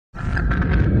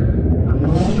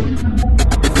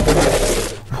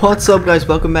What's up guys,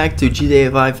 welcome back to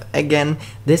GTA 5 again.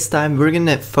 This time we're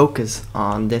gonna focus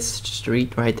on this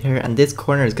street right here, and this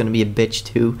corner is gonna be a bitch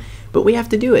too, but we have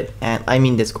to do it. And I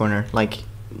mean this corner, like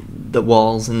the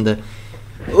walls and the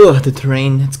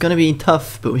terrain. It's gonna be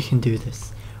tough, but we can do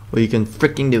this. We can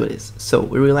freaking do this. So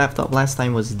where we left off last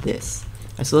time was this.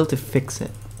 I still have to fix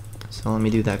it, so let me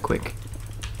do that quick.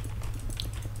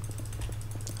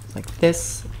 Like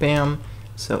this, bam.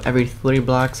 So every 3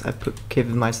 blocks I give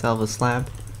myself a slab.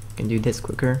 I can do this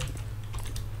quicker.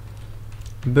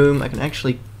 Boom, I can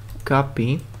actually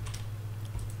copy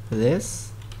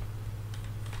this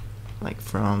like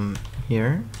from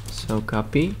here. So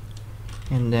copy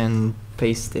and then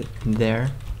paste it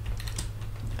there.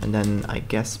 And then I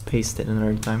guess paste it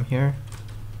another time here.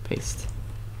 Paste.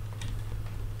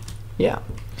 Yeah.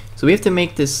 So we have to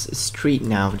make this street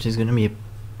now, which is gonna be a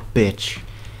bitch.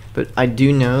 But I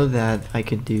do know that I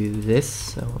could do this,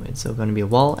 so it's going to be a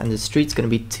wall, and the street's going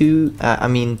to be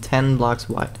 10 blocks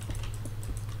wide.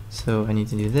 So I need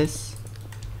to do this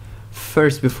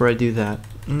first before I do that.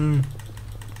 I'm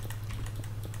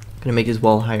gonna make this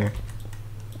wall higher.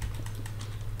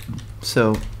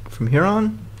 So from here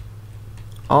on,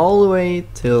 all the way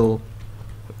till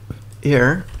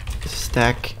here,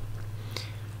 stack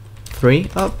 3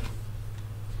 up.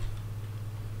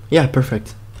 Yeah,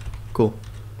 perfect. Cool.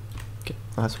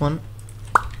 Last one,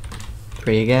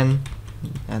 3 again,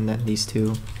 and then these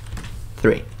 2,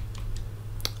 3.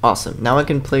 Awesome. Now I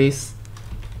can place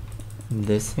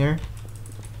this here,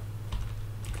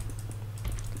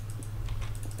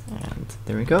 and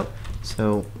there we go.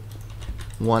 So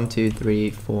 1, 2, 3,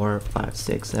 4, 5,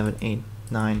 6, 7, 8,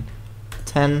 9,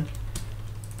 10.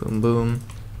 Boom, boom.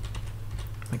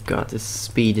 Oh my god, this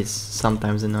speed is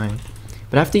sometimes annoying,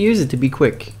 but I have to use it to be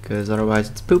quick, because otherwise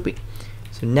it's poopy.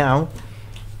 So now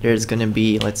there's gonna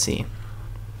be, let's see,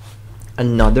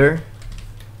 another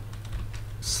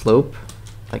slope,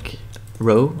 like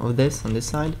row of this on this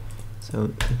side.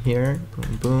 So here,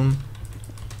 boom, boom.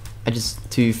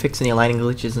 To fix any lighting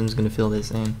glitches, I'm just gonna fill this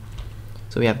in.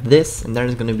 So we have this, and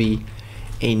there's gonna be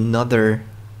another.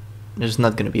 There's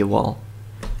not gonna be a wall.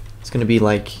 It's gonna be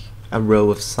like a row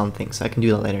of something. So I can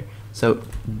do that later. So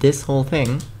this whole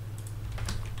thing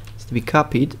is to be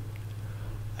copied.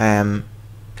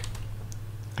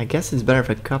 I guess it's better if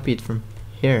I copy it from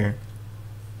here.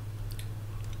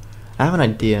 I have an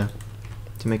idea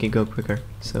to make it go quicker.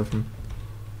 So if I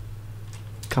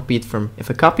copy it from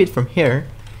here,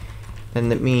 then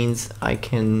that means I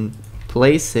can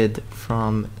place it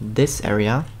from this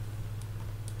area.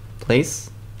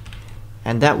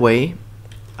 And that way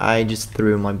I just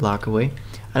threw my block away.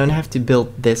 I don't have to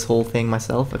build this whole thing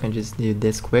myself. I can just do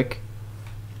this quick,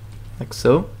 like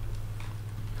so.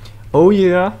 Oh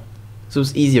yeah. So it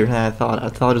was easier than I thought. I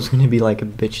thought it was going to be like a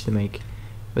bitch to make.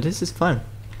 But this is fun.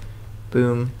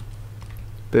 Boom.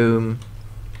 Boom.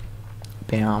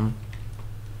 Bam.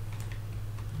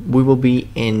 We will be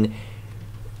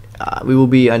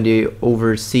on the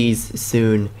overseas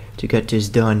soon to get this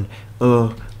done.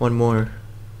 Oh, 1 more.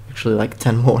 Actually like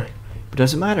 10 more. But it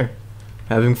doesn't matter.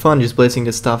 We're having fun just placing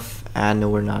this stuff. And no,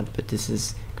 we're not. But this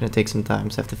is going to take some time.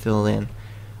 So I have to fill it in.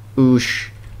 Oosh.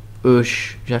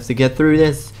 Oosh. You have to get through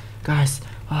this. Guys,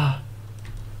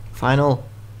 final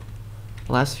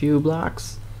last few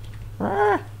blocks.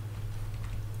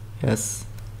 Yes,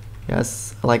 I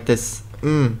like this.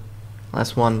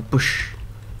 Last one, push.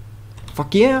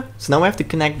 Fuck yeah. So now I have to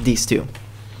connect these 2.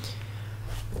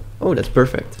 Oh, that's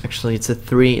perfect. Actually, it's a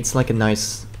 3. It's like a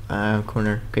nice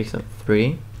corner. Okay, so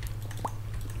 3,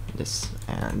 this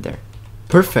and there.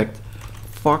 Perfect.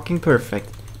 Fucking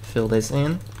perfect. Fill this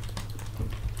in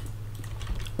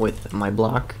with my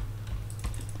block.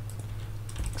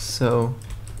 So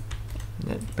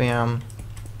that, bam.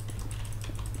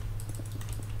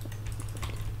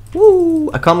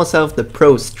 Woo! I call myself the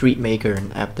pro street maker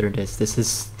after this. This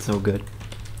is so good.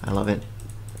 I love it.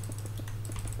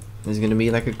 There's gonna be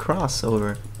like a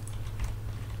crossover.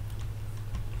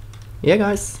 Yeah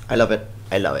guys, I love it.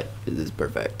 I love it. This is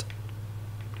perfect.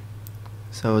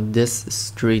 So this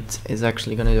street is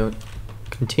actually gonna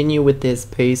continue with this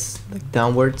pace, like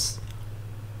downwards.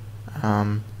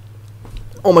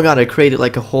 Oh my god, I created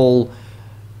like a whole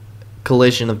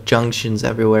collision of junctions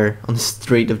everywhere on the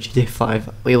street of GTA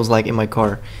 5. It was like in my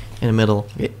car, in the middle.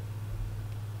 Okay.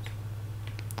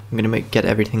 I'm gonna get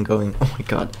everything going. Oh my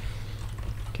god.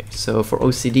 Okay, so for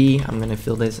OCD, I'm gonna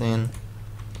fill this in.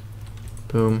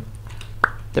 Boom.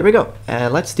 There we go.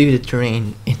 Let's do the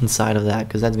terrain inside of that,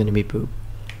 because that's gonna be poop.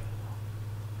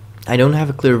 I don't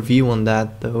have a clear view on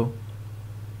that though.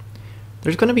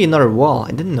 There's gonna be another wall.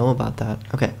 I didn't know about that.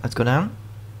 Okay, let's go down.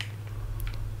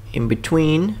 In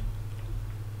between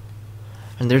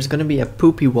And there's gonna be a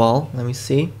poopy wall. Let me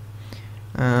see.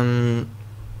 Yeah,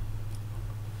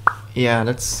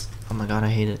 that's... Oh my god, I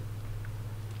hate it.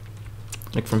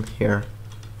 Like from here.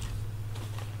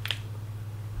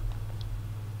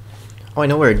 Oh, I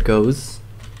know where it goes.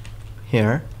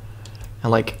 Here.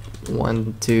 And like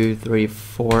 1, 2, 3,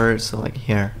 4. So like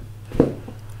here.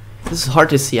 This is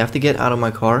hard to see. I have to get out of my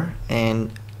car,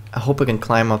 and I hope I can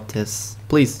climb up this.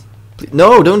 Please. Please.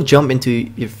 No, don't jump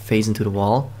into your face into the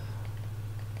wall.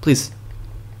 Please.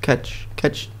 Catch.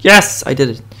 Catch. Yes, I did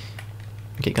it.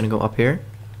 Okay, gonna go up here.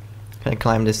 Can I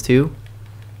climb this too?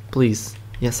 Please.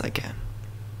 Yes, I can.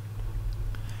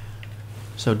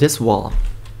 So this wall,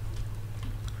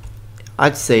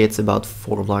 I'd say it's about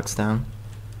 4 blocks down.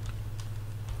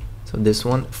 So this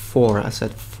one, 4. I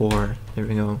said 4. There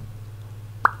we go.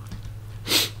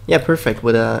 Yeah, perfect,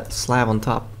 with a slab on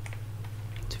top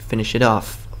to finish it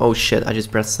off. Oh shit, I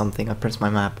just pressed something. I pressed my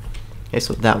map. Okay,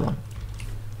 so that one.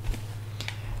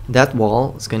 That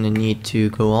wall is gonna need to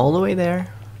go all the way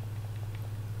there.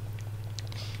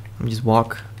 Let me just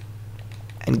walk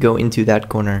and go into that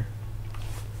corner.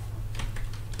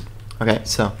 Okay,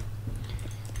 so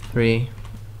 3,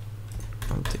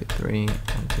 1, 2, 3,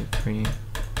 1, 2, 3.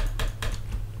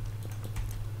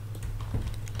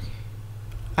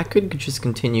 I could just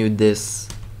continue this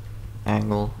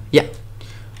angle. Yeah,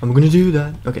 I'm gonna do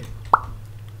that. Okay.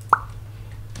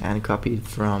 And copy it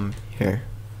from here.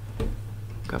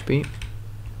 Copy.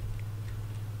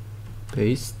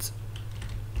 Paste.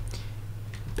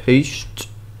 Paste.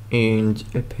 And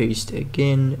paste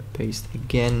again. Paste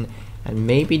again. And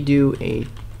maybe do a...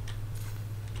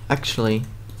 Actually,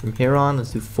 from here on,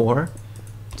 let's do 4.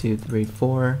 2, 3,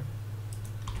 4.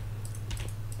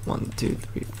 1, 2,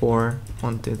 3, 4.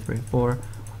 1, 2, 3, 4. 1,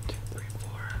 2, 3,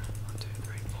 4. 1, 2,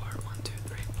 3, 4. 1, 2,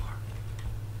 3, 4.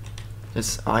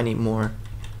 This, I need more.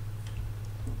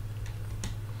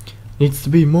 Needs to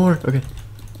be more. Okay.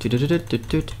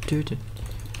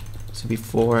 So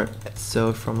before,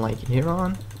 so from like here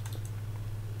on,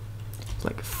 it's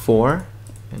like 4,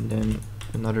 and then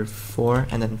another 4,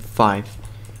 and then 5.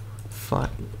 5.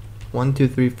 1, 2,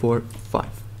 3, 4,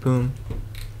 5. Boom.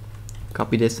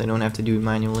 Copy this. I don't have to do it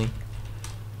manually.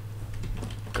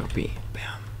 Copy.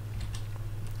 Bam.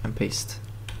 And paste.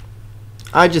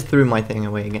 I just threw my thing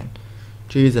away again.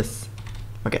 Jesus.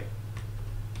 Okay.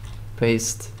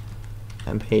 Paste.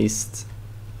 And paste.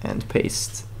 And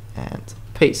paste. And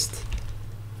paste.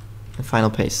 And final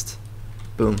paste.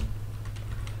 Boom.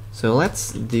 So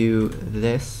let's do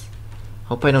this.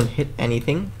 Hope I don't hit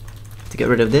anything. To get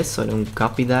rid of this so I don't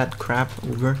copy that crap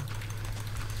over.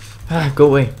 Ah, go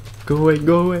away. Go away,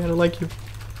 go away, I don't like you.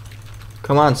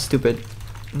 Come on, stupid.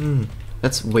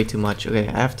 That's way too much. Okay,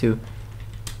 I have to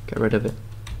get rid of it.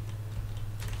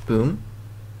 Boom.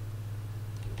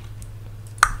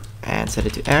 And set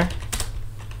it to air.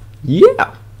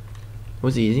 Yeah! It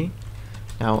was easy.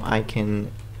 Now I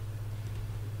can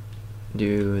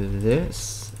do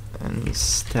this and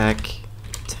stack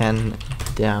 10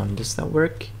 down. Does that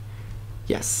work?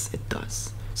 Yes, it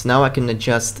does. So now I can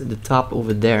adjust the top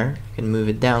over there. I can move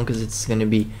it down because it's going to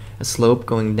be a slope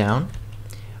going down.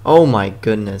 Oh my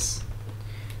goodness.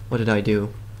 What did I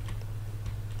do?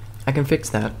 I can fix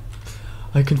that.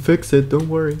 I can fix it, don't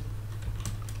worry.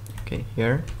 Okay,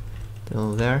 here.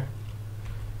 Till there.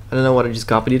 I don't know what I just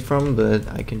copied it from, but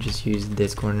I can just use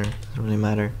this corner. Doesn't really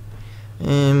matter.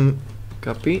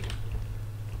 Copy.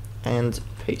 And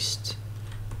paste.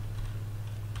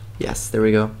 Yes, there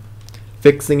we go.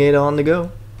 Fixing it on the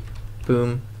go.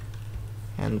 Boom.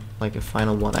 And like a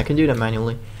final one. I can do that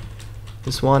manually.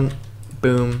 This one.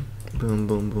 Boom. Boom,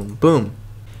 boom, boom, boom.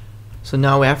 So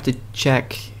now we have to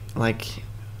check like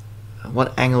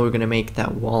what angle we're gonna make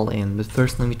that wall in. But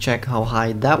first let me check how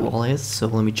high that wall is. So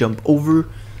let me jump over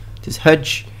this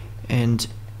hedge and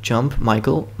jump.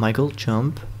 Michael,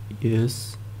 jump.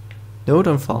 Yes. No,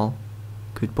 don't fall.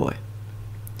 Good boy.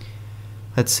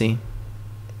 Let's see.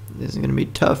 This is gonna be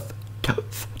tough.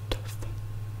 Tough.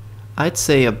 I'd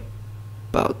say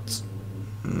about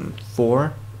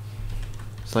 4.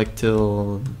 It's like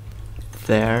till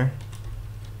there.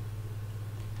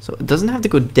 So it doesn't have to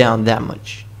go down that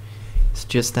much. It's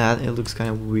just that it looks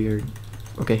kind of weird.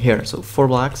 Okay, here. So 4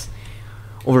 blocks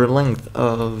over a length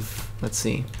of, let's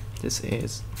see, this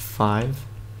is 5.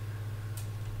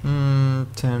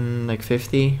 10, like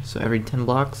 50. So every 10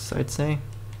 blocks, I'd say.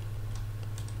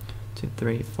 2,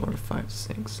 3, 4, 5,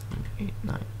 6, 7, 8,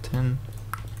 9, 10.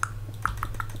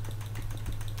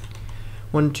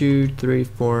 1, 2, 3,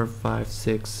 4, 5,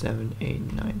 6, 7,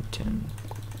 8, 9, 10.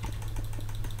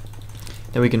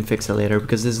 Then we can fix it later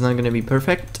because this is not gonna be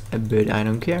perfect, but I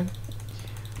don't care.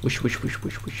 Wish.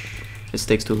 This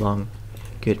takes too long.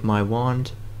 get my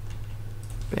wand.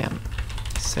 Bam.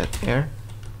 Set there.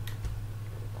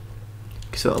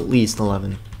 So at least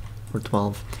 11 or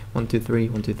 12. 1, 2, 3,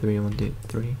 1, 2, 3, 1, 2,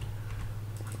 3. 1,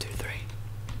 2, 3.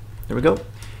 There we go.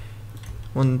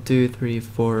 1, 2, 3,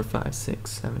 4, 5,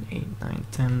 6, 7, 8, 9,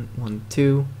 10. 1,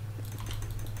 2.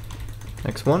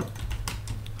 Next one.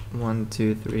 1,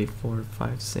 2, 3, 4,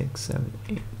 5, 6, 7,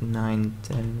 8, 9,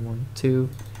 10. 1, 2.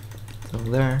 Till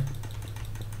there.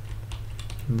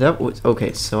 That was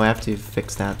okay, so I have to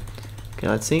fix that. Okay,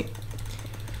 let's see.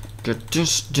 Get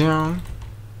this down.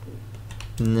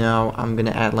 Now I'm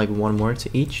gonna add like one more to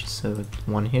each. So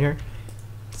 1 here,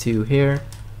 2 here,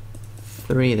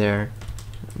 3 there,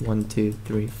 1, 2,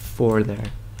 3, 4 there.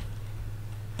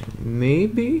 And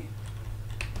maybe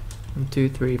 1, 2,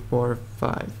 3, 4,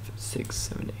 5, 6,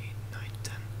 7, 8, 9,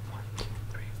 10. 1, 2,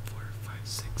 3, 4, 5,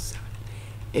 6, 7.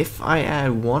 If I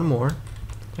add one more,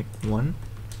 like 1,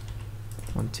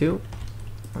 1, 2,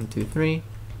 1, 2, 3,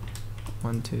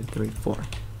 1, 2, 3, 4.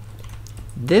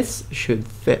 This should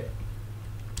fit.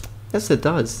 Yes, it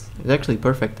does. It's actually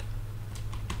perfect.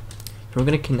 So we're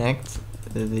gonna connect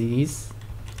these.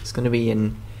 It's gonna be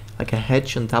in like a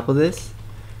hedge on top of this.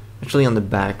 Actually on the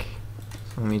back.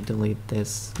 So let me delete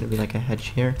this. It's gonna be like a hedge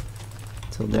here.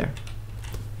 Till there.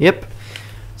 Yep.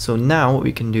 So now what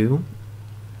we can do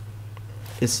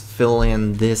is fill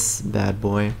in this bad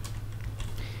boy,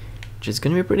 which is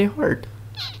gonna be pretty hard.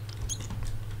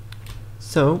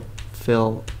 So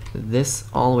fill this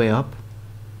all the way up.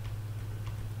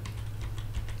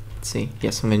 Let's see.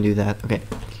 Yes, I'm gonna do that. Okay.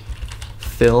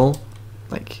 Fill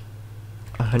like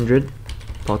 100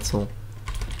 Podzol.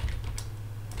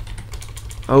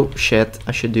 Oh shit!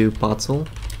 I should do Podzol,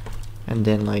 and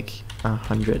then like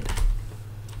 100.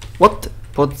 What?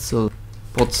 Podzol?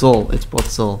 Podzol. It's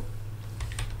Podzol.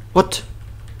 What?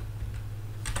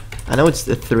 I know it's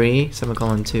the 3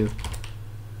 semicolon 2.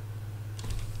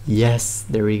 Yes,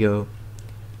 there we go.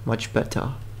 Much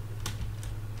better.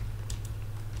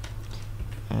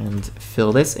 And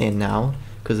fill this in now,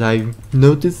 because I've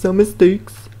noticed some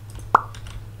mistakes.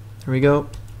 There we go.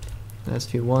 Last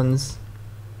few ones.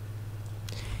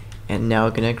 And now I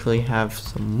can actually have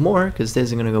some more, because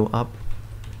this is gonna go up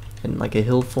in like a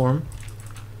hill form.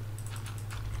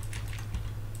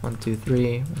 1, 2,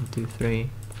 3. 1, 2, 3.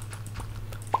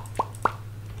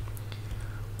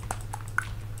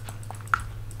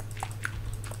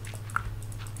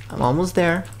 I'm almost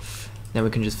there. Now we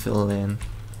can just fill it in.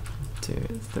 2,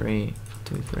 3,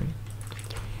 2, 3.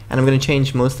 And I'm gonna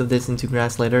change most of this into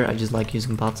grass later. I just like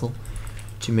using Podzol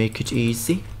to make it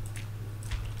easy.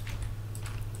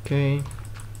 Okay.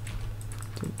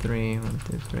 2, 3, 1,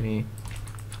 2, 3.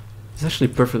 This actually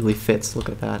perfectly fits. Look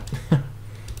at that.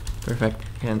 Perfect.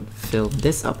 And fill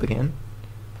this up again.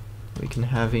 We can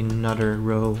have another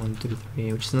row. 1, 2,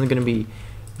 3, which is not gonna be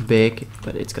big,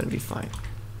 but it's gonna be fine.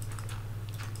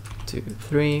 2,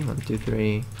 3, 1, 2,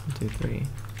 3, 1, 2, 3.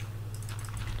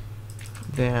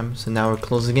 Bam. So now we're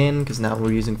closing in, because now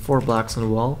we're using 4 blocks on the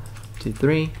wall. 2,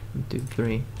 3, 1, 2,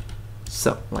 3.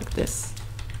 So like this,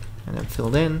 and then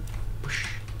filled in. Push.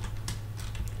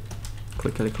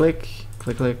 Click, click, click,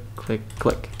 click, click, click,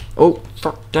 click. Oh,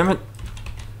 fuck! Damn it!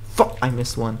 Fuck! I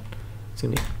missed one. It's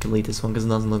gonna delete this one because it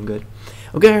doesn't look good.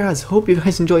 Okay, guys. Hope you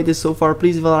guys enjoyed this so far.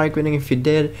 Please leave a like rating if you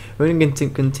did. We're gonna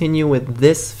continue with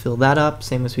this. Fill that up,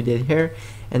 same as we did here,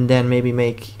 and then maybe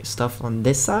make stuff on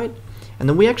this side. And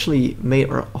then we actually made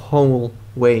our whole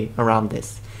way around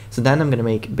this. So then I'm gonna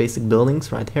make basic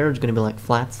buildings right here. It's gonna be like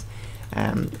flats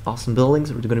and awesome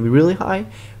buildings. Which are gonna be really high,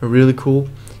 really cool,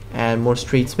 and more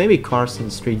streets, maybe cars in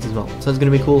the streets as well. So it's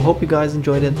gonna be cool. Hope you guys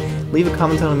enjoyed it. Leave a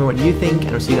comment telling me what you think,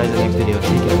 and I'll see you guys in the next video.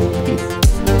 Take care. Peace.